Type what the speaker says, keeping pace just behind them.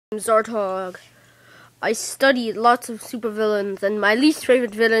Zartog. I studied lots of supervillains, and my least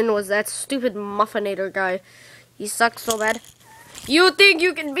favorite villain was that stupid muffinator guy. He sucks so bad. You think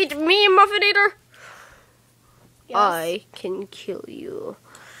you can beat me, muffinator? Yes. I can kill you.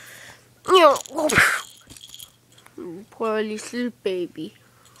 Poor little baby.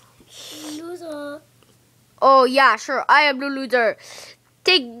 Loser. Oh yeah, sure, I am the loser.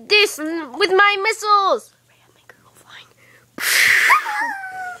 Take this with my missiles.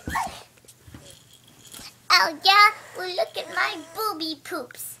 Oh yeah? Well, look at my booby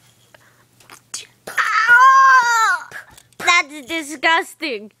poops. That's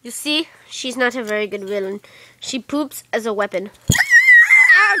disgusting. You see, she's not a very good villain. She poops as a weapon.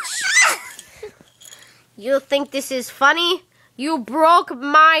 Ouch! You think this is funny? You broke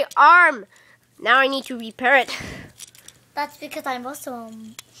my arm. Now I need to repair it. That's because I'm also a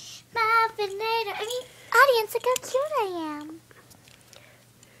muffinator. I mean, audience, look how cute I am.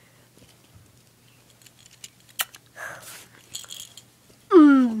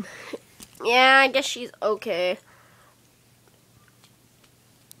 Yeah, I guess she's okay.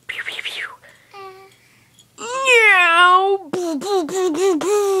 Meow.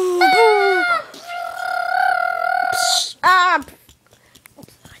 Ah.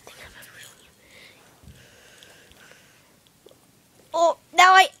 Oh,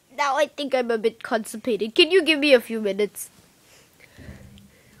 now I think I'm a bit constipated. Can you give me a few minutes?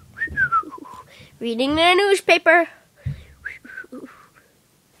 Reading the newspaper.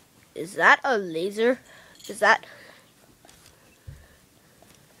 Is that a laser? Is that...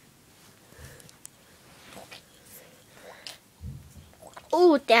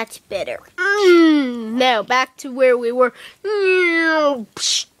 Oh, that's better. Now back to where we were. Ew,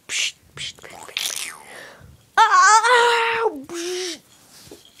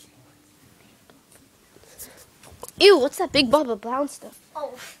 what's that big ball of brown stuff?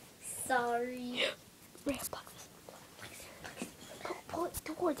 Oh, sorry. Pull it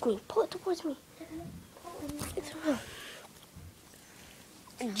towards me. Pull it towards me.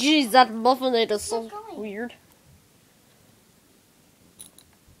 Jeez, that muffinator is so weird.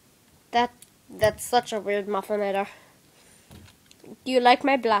 That's such a weird muffinator. Do you like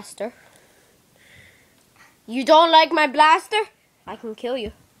my blaster? You don't like my blaster? I can kill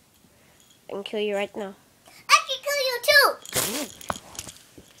you. I can kill you right now. I can kill you too.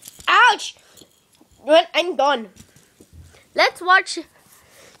 Ouch! Well, I'm done. Let's watch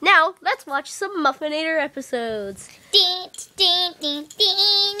some Muffinator episodes. Yeah!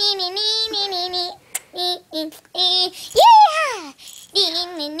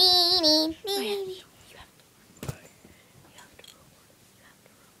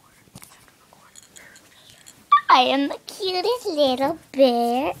 I am the cutest little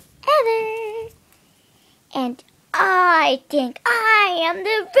bear ever. And I think I am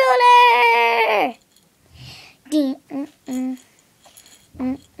the ruler.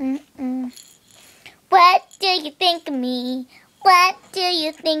 What do you think of me? What do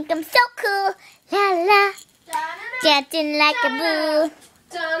you think? I'm so cool. La la. Dancing like a boo.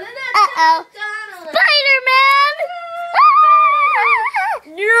 Uh-oh. Spider-Man!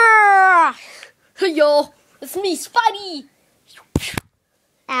 Yeah! Hey, y'all. It's me, Spidey.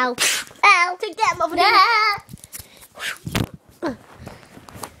 Ow. Ow. Take that, Muffinator. Nah.